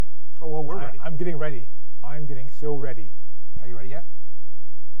well, we're ready. I'm getting ready. I'm getting so ready. Are you ready yet?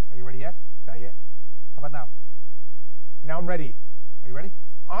 Are you ready yet? Not yet. How about now? Now I'm ready. Are you ready?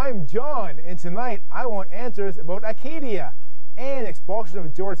 I'm John, and tonight I want answers about Acadia and Expulsion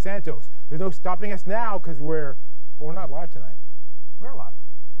of George Santos. There's no stopping us now because we're not live tonight. We're live.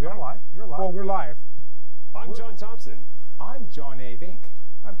 We are live. You're live. Well, we're live. I'm John Thompson. I'm John A. Vink.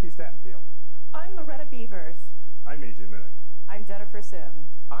 I'm Keith Stattenfield. I'm Loretta Beavers. I'm AJ Minnick. I'm Jennifer Sim.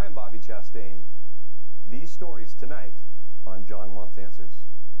 I'm Bobby Chastain. These stories tonight on John Wants Answers.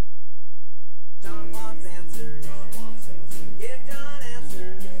 John wants answers. John wants answers. Give John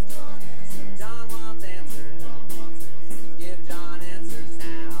answers. John wants answers. Give John answers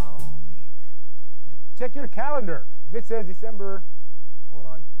now. Check your calendar. If it says December,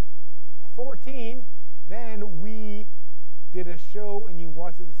 14, then we did a show and you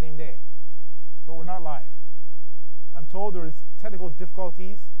watched it the same day. But we're not live. I'm told there's technical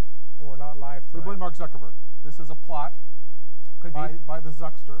difficulties and we're not live tonight. We blame Mark Zuckerberg. This is a plot by the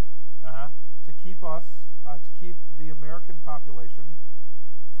Zuckster to keep us, to keep the American population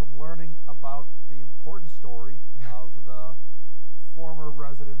from learning about the important story of the former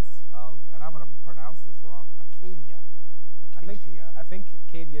residents of, and I'm going to pronounce this wrong, Acadia. I think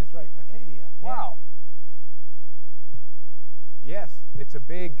Acadia is right. Acadia. Yeah. Wow. Yes, it's a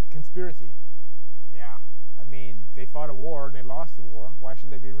big conspiracy. Yeah. I mean, they fought a war and they lost the war. Why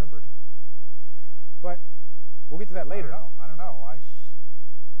should they be remembered? But we'll get to that later. I don't know.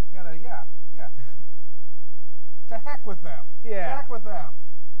 Yeah. To heck with them. Yeah. To heck with them.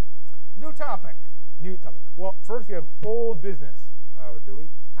 New topic. Well, first we have old business. Oh, do we?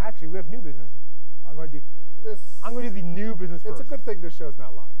 Actually, we have new business. I'm going to do the new business first. It's a good thing this show's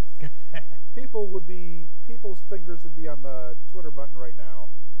not live. People's fingers would be on the Twitter button right now,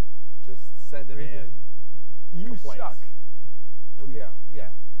 just sending in You complaints. suck. Well, yeah.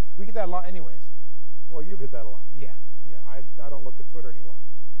 We get that a lot anyways. Well, you get that a lot. Yeah. Yeah, I don't look at Twitter anymore.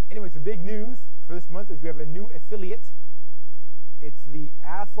 Anyways, the big news for this month is we have a new affiliate. It's the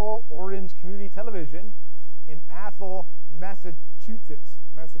Athol Orange Community Television in Athol, Massachusetts.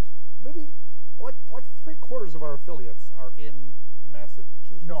 Maybe like 3/4 of our affiliates are in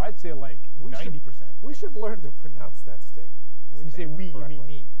Massachusetts. No, I'd say like 90%. We should learn to pronounce that state. When you say we, correctly. you mean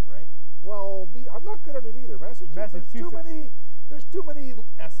me, right? Well, I'm not good at it either. Massachusetts. There's too many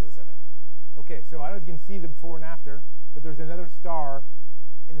S's in it. Okay, so I don't know if you can see the before and after, but there's another star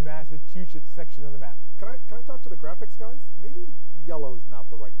in the Massachusetts section of the map. Can I talk to the graphics guys? Maybe yellow's not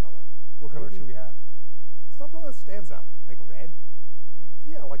the right color. What color should we have? Something that stands out. Like red?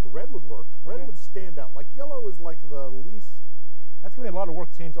 Yeah, like red would work. Red Okay. would stand out. Like yellow is like the least. That's gonna be a lot of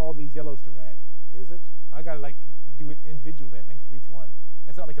work to change all these yellows to red. Is it? I gotta like do it individually, I think, for each one.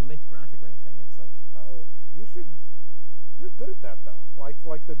 It's not like a linked graphic or anything. It's like Oh, you're good at that though. Like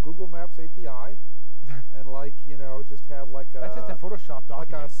the Google Maps API, and just have like a. that's just a Photoshop like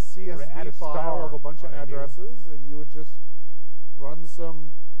document. a where I add CSV file star of a bunch of on a new- addresses, and you would just run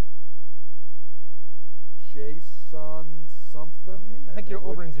some JSON something. Okay. I think you're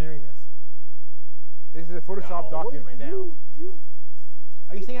over-engineering this. This is a Photoshop document right now.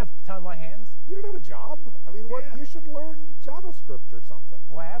 Are you saying I have time on my hands? You don't have a job? I mean, Yeah. you should learn JavaScript or something.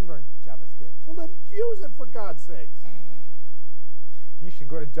 Well, I have learned JavaScript. Well, then use it for God's sakes. You should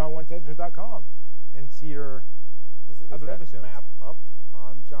go to johnwantsanswers.com and see your Is other that episodes. map up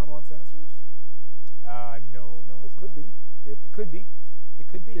on John Wants Answers? No, It it's could not. be. It could be. It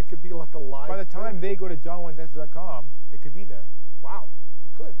could be. It could be like a live. By the time thing. they go to johnwantsanswers.com, it could be there. Wow,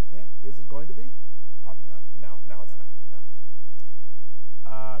 it could. Yeah. Is it going to be? Probably not. No, it's not.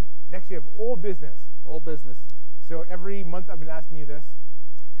 No. Next, we have old business. Old business. So every month I've been asking you this.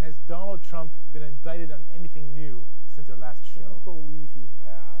 Has Donald Trump been indicted on anything new since our last I show? don't believe he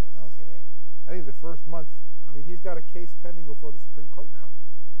has. Okay. I think the first month. I mean, he's got a case pending before the Supreme Court now.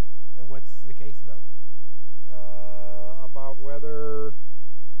 And what's the case about? About whether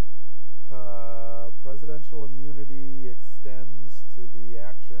presidential immunity extends to the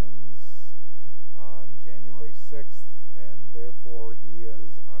actions on January 6th, and therefore he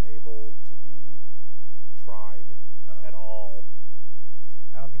is unable to be tried at all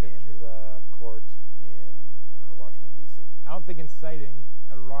I don't think that's in true. the court in Washington, D.C. I don't think inciting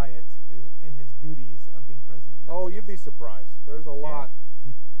a riot is in his duties of being president of the United Oh, you'd be States. surprised. There's a lot.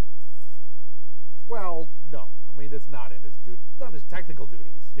 Well, no. I mean, it's not in his technical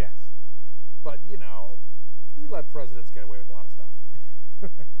duties. Yes. But, we let presidents get away with a lot of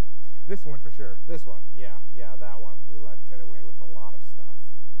stuff. This one for sure. This one, yeah, that one we let get away with a lot of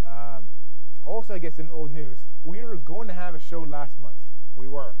stuff. Also, I guess in old news, we were going to have a show last month. We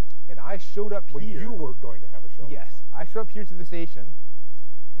were. And I showed up Well, here. you were going to have a show. Yes. last month. I showed up here to the station,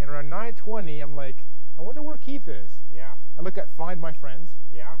 and around 9:20, I'm like, I wonder where Keith is. Yeah. I look at Find My Friends.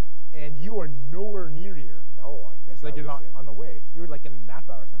 Yeah. And you are nowhere near here. No, I think it's like I you're not was on the way. You were like in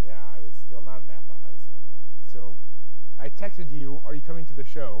Napa or something. Yeah, I was still not in Napa. I was in like. So, I texted you, "Are you coming to the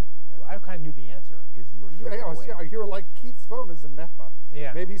show?" Yeah. Well, I kind of knew the answer because you were so far away. Yeah, you were like, Keith's phone is in Napa.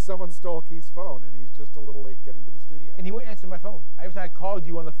 Yeah. Maybe someone stole Keith's phone and he's just a little late getting to the studio. And he wouldn't answer my phone. Every time I called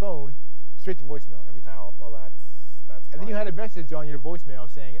you on the phone, straight to voicemail every time. Oh, well, that's. And then you had a message on your voicemail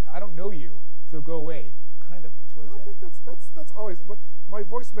saying, "I don't know you, so go away." Kind of, which was I don't think that's always. My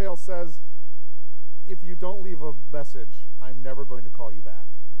voicemail says, if you don't leave a message, I'm never going to call you back.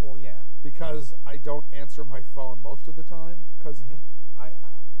 Well, yeah. Because I don't answer my phone most of the time. Because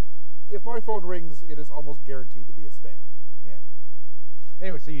if my phone rings, it is almost guaranteed to be a spam. Yeah.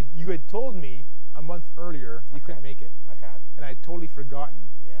 Anyway, so you had told me a month earlier you couldn't make it. I had. And I had totally forgotten.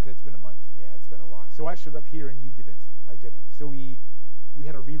 Yeah. Because it's been a month. Yeah, it's been a while. So I showed up here and you didn't. I didn't. So we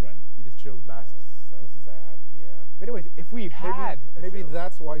had a rerun. We just showed last. That was sad. Yeah. But anyways, if we had maybe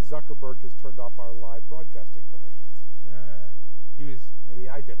that's why Zuckerberg has turned off our live broadcasting permissions. He was. Maybe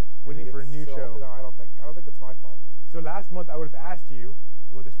I did it. Waiting for a new show. No, I don't think it's my fault. So last month I would have asked you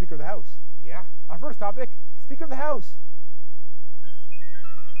about the Speaker of the House. Yeah. Our first topic, Speaker of the House.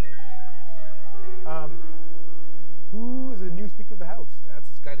 Who's the new Speaker of the House? That's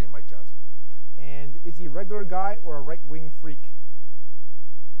this guy named Mike Johnson. And is he a regular guy or a right-wing freak?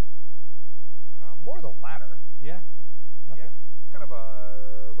 More the latter. Yeah? Okay. Yeah. Kind of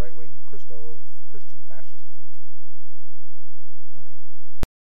a right-wing Christian fascist geek. Okay.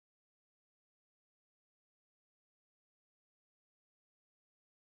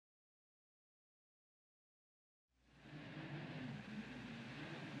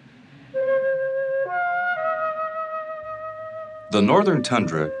 The northern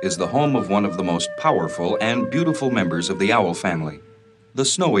tundra is the home of one of the most powerful and beautiful members of the owl family, the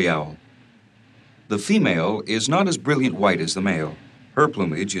snowy owl. The female is not as brilliant white as the male. Her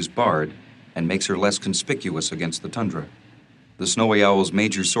plumage is barred and makes her less conspicuous against the tundra. The snowy owl's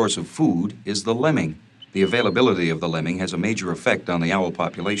major source of food is the lemming. The availability of the lemming has a major effect on the owl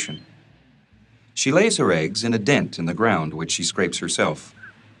population. She lays her eggs in a dent in the ground, which she scrapes herself.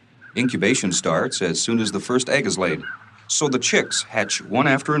 Incubation starts as soon as the first egg is laid. So the chicks hatch one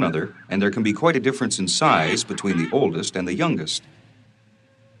after another, and there can be quite a difference in size between the oldest and the youngest.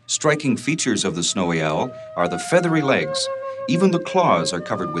 Striking features of the snowy owl are the feathery legs. Even the claws are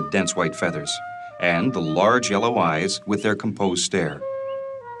covered with dense white feathers, and the large yellow eyes with their composed stare.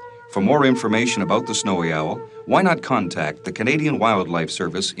 For more information about the snowy owl, why not contact the Canadian Wildlife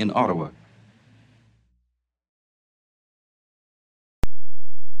Service in Ottawa?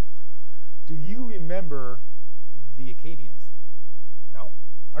 Do you remember the Acadians? No.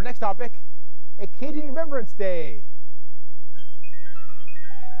 Our next topic, Acadian Remembrance Day.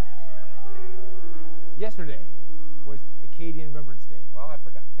 Yesterday was Acadian Remembrance Day. Well, I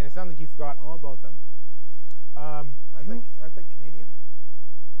forgot. And it sounds like you forgot all about them. Aren't they Canadian?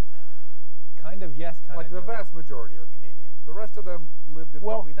 Kind of, yes, kind of. Like the vast majority are Canadian. The rest of them lived in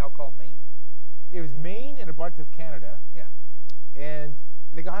what we now call Maine. It was Maine and a bunch of Canada. Yeah. And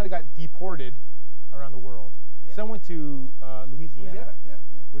they kind of got deported around the world. Yeah. Some went to Louisiana,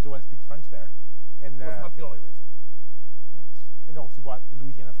 which is why I speak French there. And that's not the only reason. And also you bought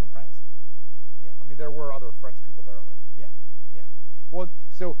Louisiana from France. Yeah, I mean there were other French people there already. Yeah. Yeah. Well,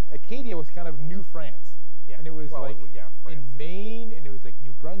 so Acadia was kind of New France. Yeah. And it was in Maine, and it was like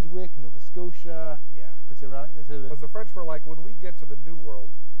New Brunswick, Nova Scotia. Yeah. Because the French were like, when we get to the New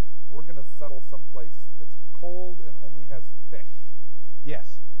World, we're going to settle someplace that's cold and only has fish.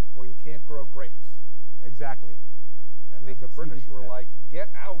 Yes. Where you can't grow grapes. Exactly. And then the British were like, get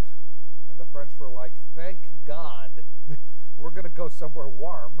out. And the French were like, thank God. We're going to go somewhere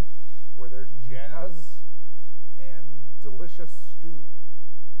warm where there's jazz and delicious stew.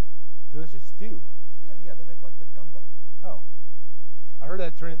 Delicious stew? Yeah, they make like the gumbo. Oh. I heard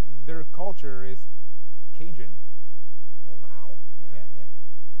that their culture is Cajun. Well, now. Yeah.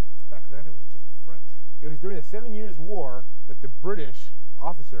 Back then it was just French. It was during the 7 Years' War that the British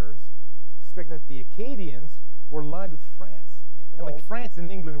officers suspected that the Acadians were aligned with France. Yeah, and like France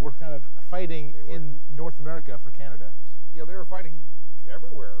and England were kind of fighting in North America for Canada. Yeah, they were fighting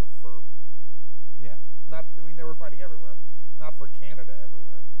everywhere for... Yeah. They were fighting everywhere. Not for Canada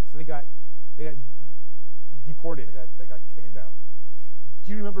everywhere. So they got deported. They got kicked out.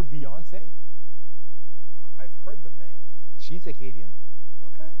 Do you remember Beyonce? I've heard the name. She's Acadian.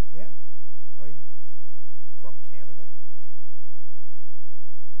 Okay. Yeah. I mean, from Canada?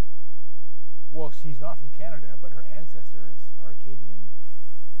 Well, she's not from Canada, but her ancestors are Acadian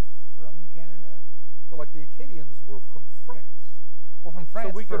from Canada. But like the Acadians were from France. Well, from France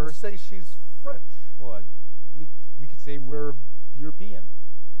So we could first. say she's French. Well, we could say we're European.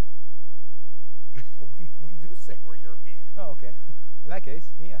 We do say we're European. Oh, okay. In that case,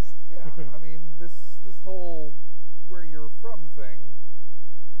 yes. Yeah, I mean, this whole where you're from thing,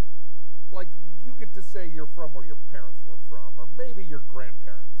 like, you get to say you're from where your parents were from, or maybe your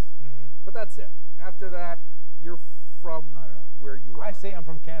grandparents. But that's it. After that, you're from I don't know. where you are. I say I'm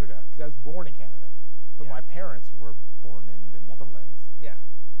from Canada because I was born in Canada, but Yeah. my parents were born in the Netherlands. Yeah.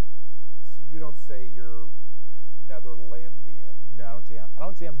 So you don't say you're Netherlandian. No, I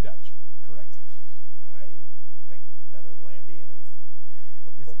don't say I'm Dutch. Correct. I think Netherlandian is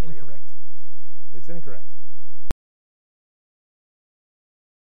It's appropriate. incorrect. It's incorrect.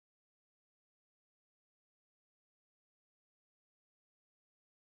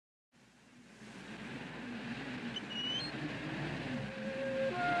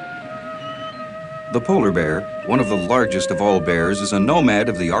 The polar bear, one of the largest of all bears, is a nomad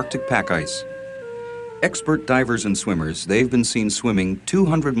of the Arctic pack ice. Expert divers and swimmers, they've been seen swimming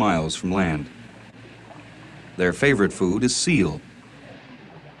 200 miles from land. Their favorite food is seal.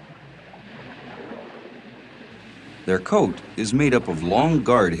 Their coat is made up of long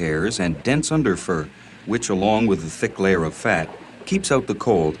guard hairs and dense underfur, which, along with a thick layer of fat, keeps out the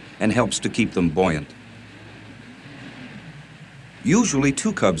cold and helps to keep them buoyant. Usually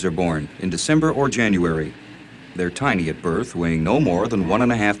 2 cubs are born in December or January. They're tiny at birth, weighing no more than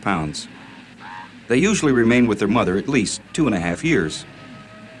 1.5 pounds. They usually remain with their mother at least 2.5 years.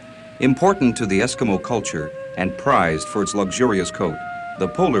 Important to the Eskimo culture and prized for its luxurious coat, the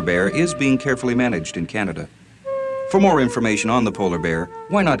polar bear is being carefully managed in Canada. For more information on the polar bear,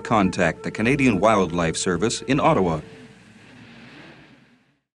 why not contact the Canadian Wildlife Service in Ottawa?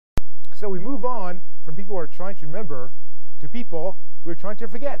 So we move on from people who are trying to remember to people who are trying to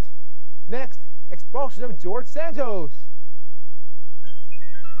forget. Next, Expulsion of George Santos.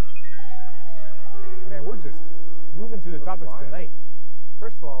 Man, we're just moving through the topics tonight.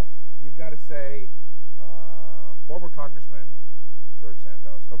 First of all, you've got to say former Congressman George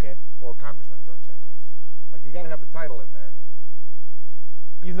Santos. Okay. Or Congressman George Santos. Like, you got to have the title in there.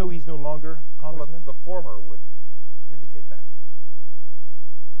 Even though he's no longer congressman? Well, the former would indicate that.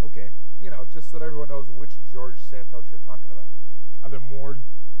 Okay. You know, just so that everyone knows which George Santos you're talking about. Are there more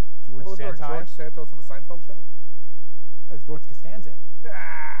George Was there a Santos? George Santos on the Seinfeld show? That's George Costanza.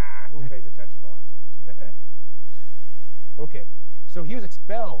 Ah, who pays attention to last names? Okay. So he was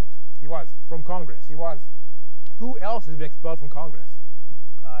expelled. He was. From Congress. He was. Who else has been expelled from Congress?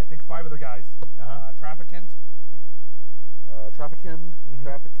 I think 5 other guys. Trafficant.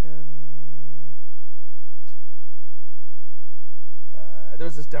 There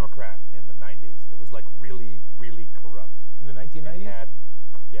was this Democrat in the 90s that was like really, really corrupt. In the 1990s?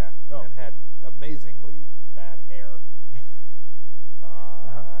 And had amazingly bad hair.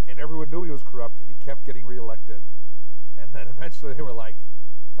 And everyone knew he was corrupt, and he kept getting reelected. And then eventually they were like,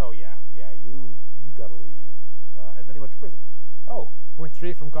 "Oh yeah, you got to leave." And then he went to prison. Oh, went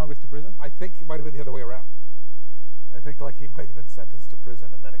straight from Congress to prison? I think it might have been the other way around. I think like he might have been sentenced to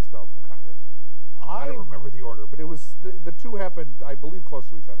prison and then expelled from Congress. I don't remember the order, but it was the two happened, I believe, close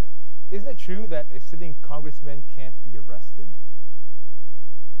to each other. Isn't it true that a sitting congressman can't be arrested?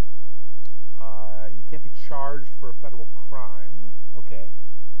 You can't be charged for a federal crime. Okay.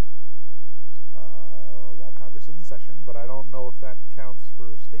 While Congress is in session, but I don't know if that counts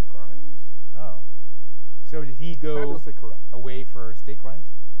for state crimes. Oh. So did he go Fabulously corrupt. away for state crimes?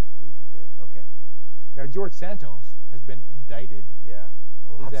 I believe he did. Okay. Now, George Santos has been indicted. Yeah,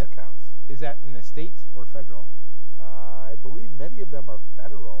 lots of counts. Is that in the state or federal? I believe many of them are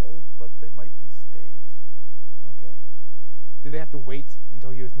federal, but they might be state. Okay. Did they have to wait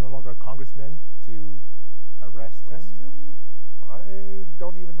until he was no longer a congressman to arrest him? I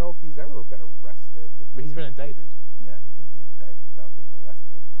don't even know if he's ever been arrested. But he's been indicted. Yeah, he can be indicted without being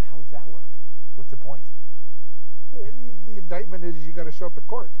arrested. How does that work? What's the point? Well, the indictment is you got to show up to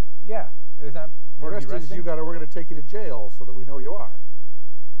court. Yeah. Is that The part of rest the is arresting? we're going to take you to jail so that we know you are.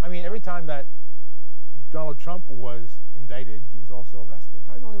 I mean, every time that Donald Trump was indicted, he was also arrested.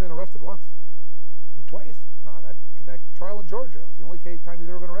 I've only been arrested once. Twice. No, that trial in Georgia was the only time he's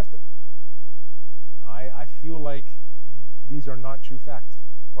ever been arrested. I feel like these are not true facts.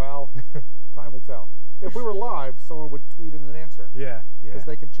 Well, time will tell. If we were live, someone would tweet in an answer. Yeah. Because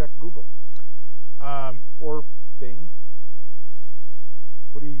they can check Google. Or Bing.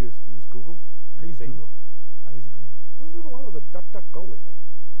 What do you use? Do you use Google? I use Bing? Google. I've been doing a lot of the DuckDuckGo lately.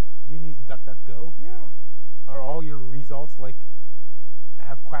 You using DuckDuckGo? Yeah. Are all your results like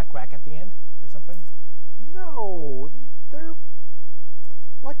have quack quack at the end or something? No, they're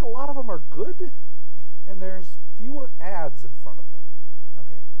like a lot of them are good, and there's fewer ads in front of them.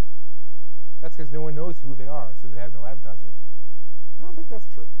 Okay. That's because no one knows who they are, so they have no advertisers. I don't think that's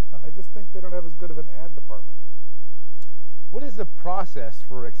true. Okay. I just think they don't have as good of an ad department. What is the process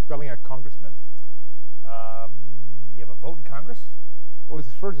for expelling a congressman? You have a vote in Congress? Oh, is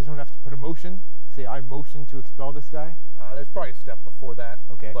it first? Does someone have to put a motion? Say, I motion to expel this guy? There's probably a step before that.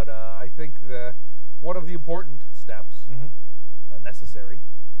 Okay. But I think one of the important steps necessary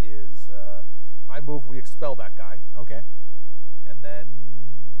is I move we expel that guy. Okay. And then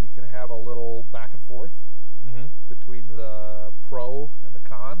you can have a little back and forth between the pro and the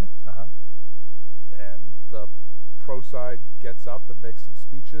con. Uh-huh. And the pro side gets up and makes some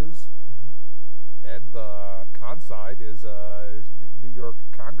speeches. And the con side is a New York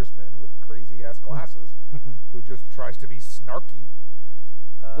congressman with crazy-ass glasses who just tries to be snarky.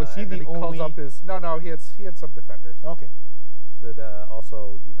 Was he the only... calls up his... No, he had some defenders. Okay. That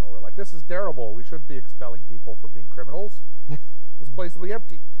also, were like, this is terrible. We shouldn't be expelling people for being criminals. This place will be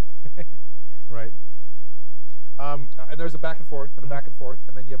empty. Right. And there's a back and forth and a back and forth,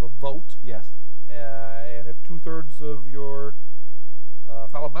 and then you have a vote. Yes. And if 2/3 of your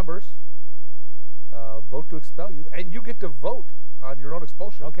fellow members vote to expel you, and you get to vote on your own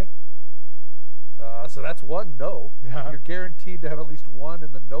expulsion. Okay. So that's one no. Yeah. You're guaranteed to have at least one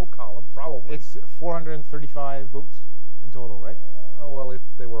in the no column, probably. It's 435 votes in total, right? Well, if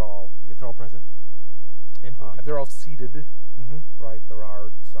they're all present. And if they're all seated, right? There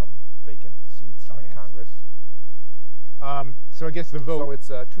are some vacant seats in Congress. So I guess the vote. So it's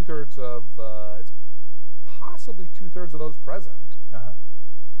 2/3 of. It's possibly 2/3 of those present.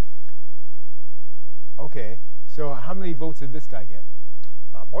 Okay. So how many votes did this guy get?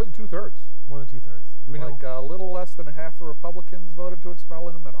 More than 2/3. More than 2/3. Do we know? Like a little less than half the Republicans voted to expel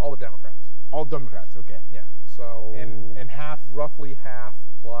him, and all the Democrats. All Democrats. Okay. Yeah. So and half, roughly half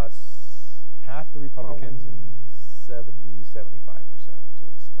plus half the Republicans and 70-75% to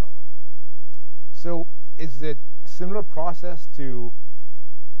expel him. So is it similar process to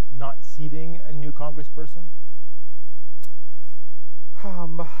not seating a new congressperson?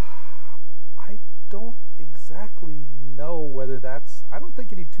 I don't exactly know whether that's... I don't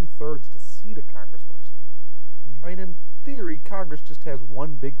think you need 2/3 to seat a congressperson. I mean, in theory, Congress just has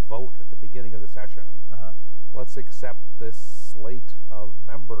one big vote at the beginning of the session. Let's accept this slate of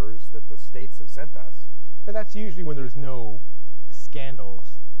members that the states have sent us. But that's usually when there's no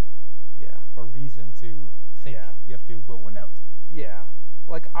scandals. Yeah. Or reason to think you have to vote one out. Yeah.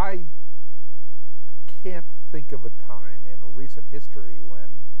 Like, I can't think of a time in recent history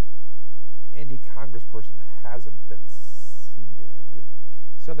when any congressperson hasn't been seated.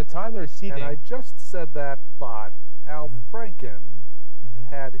 So the time they're seating... And I just said that, but Al Franken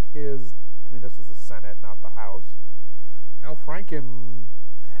had his... I mean, this was the Senate, not the House. Al Franken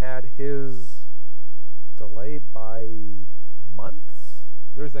had his delayed by months.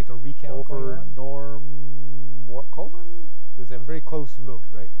 There's like a recount over Norm... Coleman? There's a very close vote,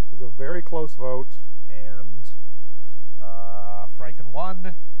 right? It was a very close vote, and Franken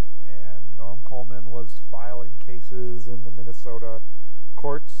won, and Norm Coleman was filing cases in the Minnesota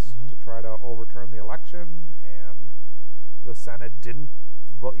courts to try to overturn the election, and the Senate didn't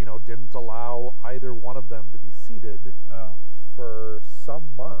allow either one of them to be seated for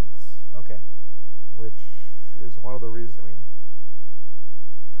some months. Okay. Which is one of the reasons. I mean,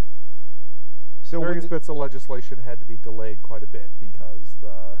 so various bits of legislation had to be delayed quite a bit because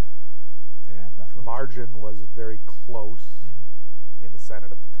the margin was very close in the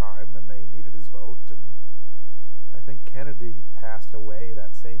Senate at the time, and they needed his vote. And I think Kennedy passed away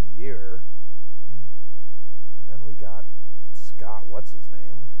that same year, and then we got Scott, what's his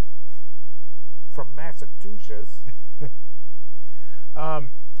name, from Massachusetts.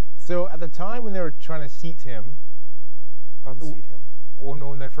 So at the time when they were trying to seat him, unseat him. Oh no,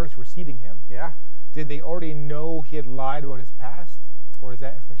 when they first were seating him. Yeah. Did they already know he had lied about his past, or is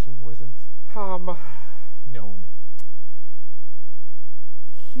that information wasn't known?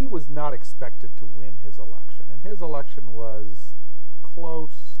 He was not expected to win his election, and his election was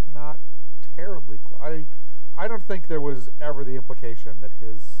close, not terribly close. I don't think there was ever the implication that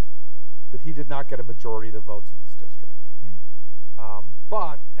he did not get a majority of the votes in his district.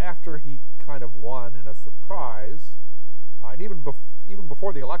 But after he kind of won in a surprise, and even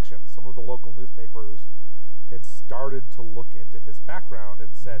before the election, some of the local newspapers had started to look into his background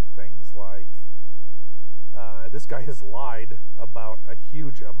and said things like, this guy has lied about a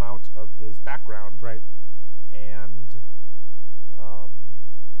huge amount of his background. Right. And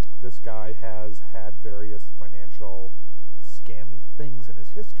this guy has had various financial scammy things in his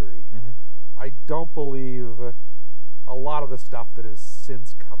history. I don't believe a lot of the stuff that has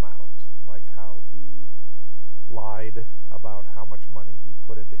since come out, like how he lied about how much money he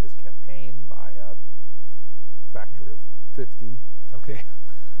put into his campaign by a factor of 50. Okay.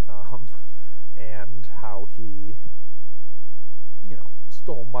 And how he,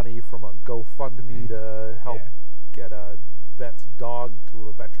 stole money from a GoFundMe to help get a vet's dog to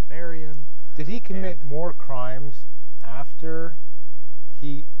a veterinarian. Did he commit more crimes after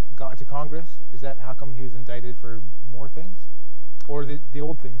he got to Congress? Is that how come he was indicted for more things? Or the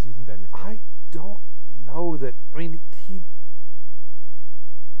old things he was indicted for? I don't know that.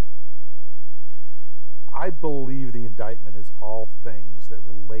 I believe the indictment is all things that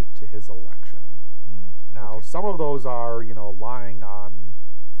relate to his election. Now, some of those are, lying on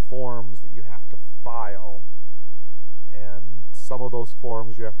forms that you have to file. And some of those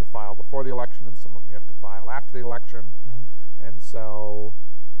forms you have to file before the election, and some of them you have to file after the election. And so,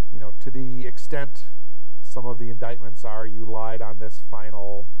 to the extent some of the indictments are you lied on this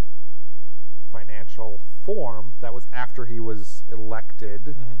final financial form, that was after he was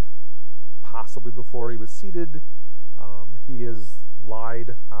elected, possibly before he was seated. He has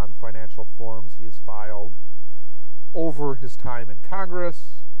lied on financial forms he has filed over his time in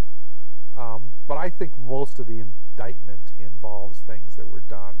Congress. But I think most of the indictment involves things that were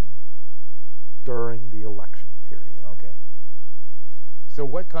done during the election period. Okay. So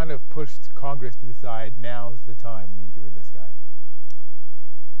what kind of pushed Congress to decide now's the time we need to get rid of this guy?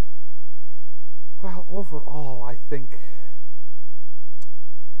 Well, overall, I think,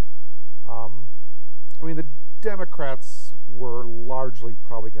 the Democrats were largely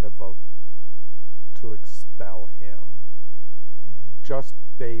probably going to vote to expel him, just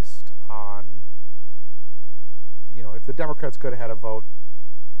based on, if the Democrats could have had a vote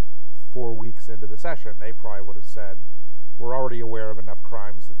 4 weeks into the session, they probably would have said, we're already aware of enough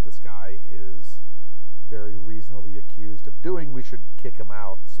crimes that this guy is very reasonably accused of doing. We should kick him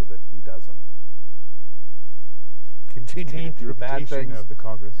out so that he doesn't continue to do bad things of the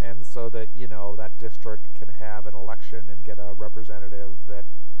Congress. And so that, that district can have an election and get a representative that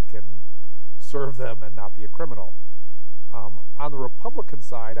can serve them and not be a criminal. On the Republican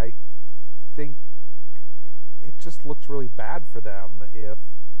side, I think it just looks really bad for them if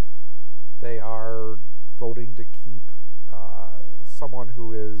they are voting to keep someone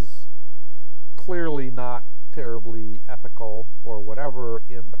who is clearly not terribly ethical or whatever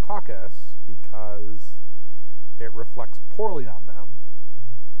in the caucus, because it reflects poorly on them.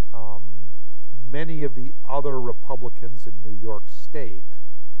 Many of the other Republicans in New York State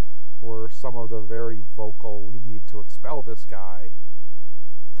were some of the very vocal, we need to expel this guy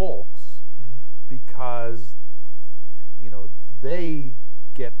folks, because, they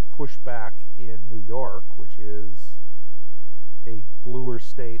get pushback in New York, which is a bluer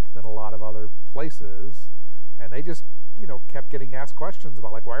state than a lot of other places, and they just, kept getting asked questions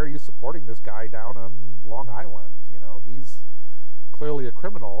about, why are you supporting this guy down on Long Island? He's clearly a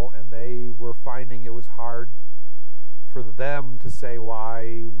criminal, and they were finding it was hard for them to say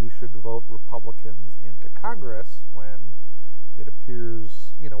why we should vote Republicans into Congress when it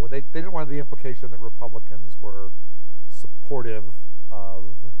appears, they didn't want the implication that Republicans were supportive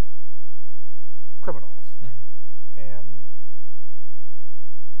of criminals. And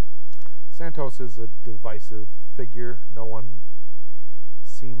Santos is a divisive figure. No one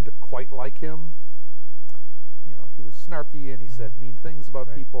seemed to quite like him. He was snarky, and he said mean things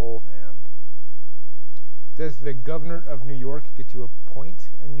about people. And does the governor of New York get to appoint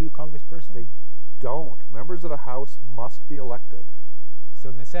a new congressperson? They don't. Members of the House must be elected. So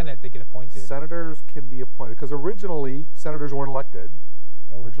in the Senate, they get appointed. Senators can be appointed, because originally senators weren't elected.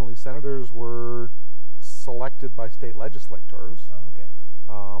 Originally, senators were selected by state legislators.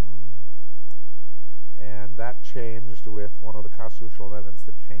 And that changed with one of the constitutional amendments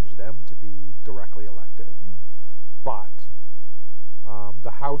that changed them to be directly elected. But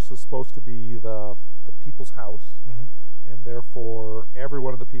the House is supposed to be the people's house, and therefore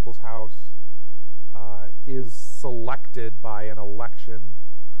everyone in the people's house is selected by an election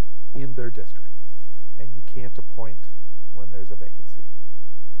in their district, and you can't appoint when there's a vacancy.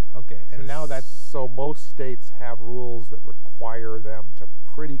 Okay, so and now that's... So most states have rules that require them to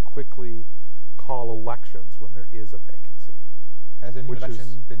pretty quickly call elections when there is a vacancy. Has a new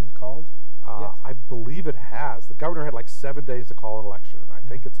election been called yet? I believe it has. The governor had 7 days to call an election, and I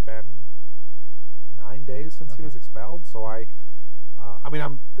think it's been 9 days since he was expelled. So I'm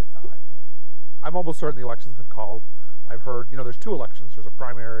almost certain the election's been called. I've heard, there's 2 elections. There's a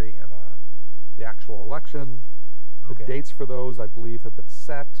primary and the actual election. The dates for those, I believe, have been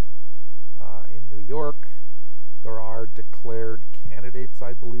set in New York. There are declared candidates,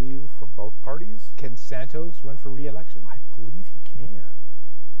 I believe, from both parties. Can Santos run for re-election? I believe he can.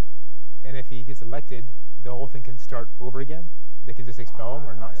 And if he gets elected, the whole thing can start over again? They can just expel him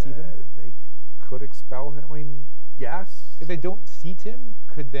or not seat him? They could expel him. I mean, yes. If they don't seat him,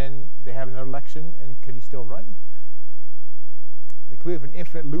 could then they have another election and could he still run? Like, could we have an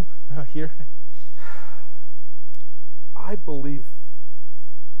infinite loop here? I believe.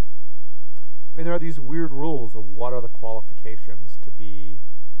 I mean, there are these weird rules of what are the qualifications to be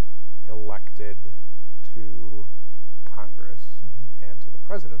elected to Congress and to the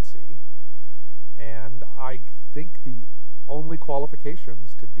presidency. And I think the only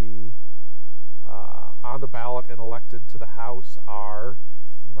qualifications to be on the ballot and elected to the House are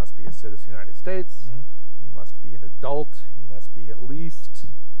you must be a citizen of the United States, you must be an adult, you must be at least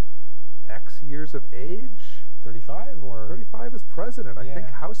X years of age. 35 or 35 is president. I think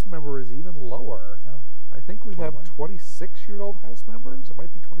House member is even lower. Oh. I think we 21? Have 26-year-old House members. It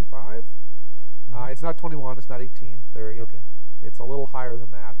might be 25. It's not 21. It's not 18. Okay. It's a little higher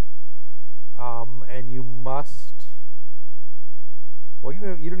than that. And you must. Well,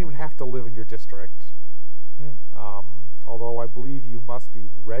 you don't even have to live in your district. Although I believe you must be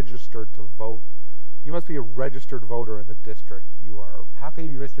registered to vote. You must be a registered voter in the district you are. How can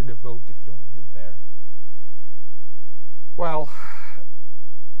you be registered to vote if you don't live there? Well,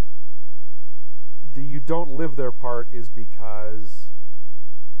 the you don't live there part is because,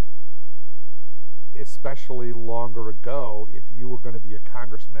 especially longer ago, if you were going to be a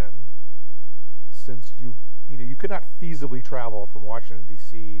congressman, since you could not feasibly travel from Washington,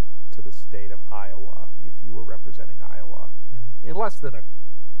 D.C. to the state of Iowa if you were representing Iowa in less than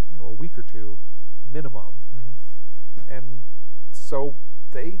a week or two minimum. And so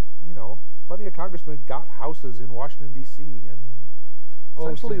they, plenty of congressmen got houses in Washington, D.C. and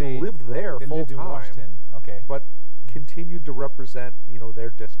essentially so they lived there full time, but continued to represent, their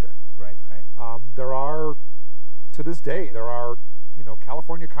district. Right. There are, to this day,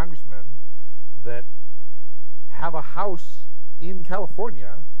 California congressmen that have a house in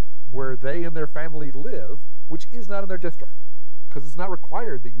California where they and their family live, which is not in their district, because it's not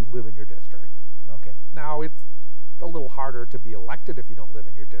required that you live in your district. Okay. Now, it's a little harder to be elected if you don't live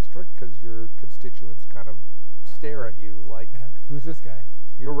in your district, because your constituents kind of stare at you like, who's this guy?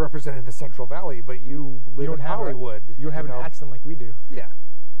 You're representing the Central Valley, but you live in Hollywood. You don't have an accent like we do. Yeah.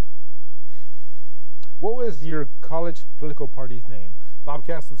 What was your college political party's name? Bob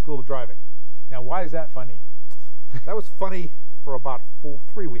Caston School of Driving. Now, why is that funny? That was funny for about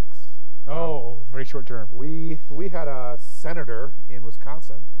 3 weeks. Oh, very short term. We had a senator in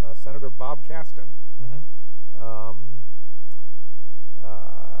Wisconsin, Senator Bob Caston,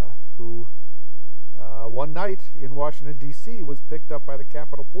 who one night in Washington, D.C. was picked up by the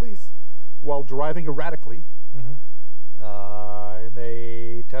Capitol Police while driving erratically. And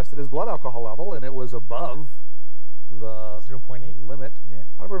they tested his blood alcohol level, and it was above the 0.8 limit. Yeah.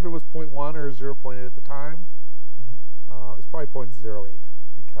 I don't remember if it was 0.1 or 0.8 at the time. It was probably 0.08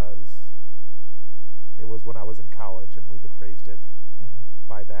 because it was when I was in college and we had raised it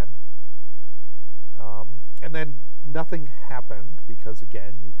by then. And then nothing happened because,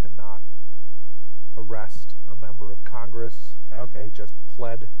 again, you cannot arrest a member of Congress. They just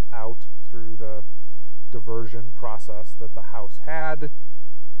pled out through the diversion process that the House had.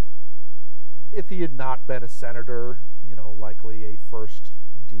 If he had not been a senator, likely a first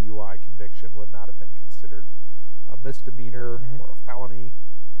DUI conviction would not have been considered a misdemeanor or a felony.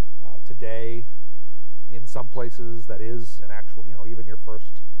 Today, in some places, that is an actual, even your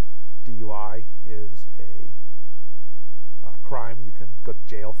first DUI is a crime you can go to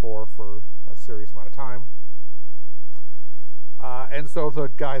jail for a serious amount of time. And so the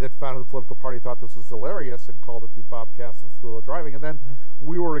guy that founded the political party thought this was hilarious and called it the Bob Caston School of Driving. And then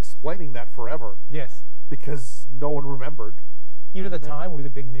we were explaining that forever. Yes. Because no one remembered. Even at the time, was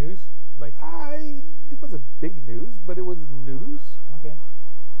it big news? It wasn't big news, but it was news. Okay.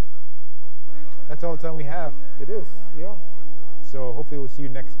 That's all the time we have. It is, yeah. So hopefully we'll see you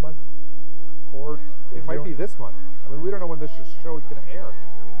next month. Or it might be this month. I mean, we don't know when this show is going to air.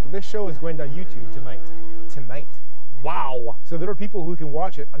 Well, this show is going down YouTube tonight. Wow. So there are people who can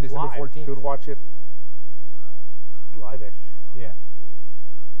watch it on December 14th. Who can watch it live-ish. Yeah.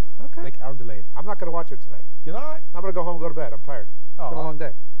 Okay. Like hour delayed. I'm not going to watch it tonight. You're not? I'm going to go home and go to bed. I'm tired. It's been a long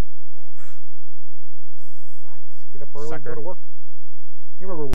day. I get up early and go to work. You remember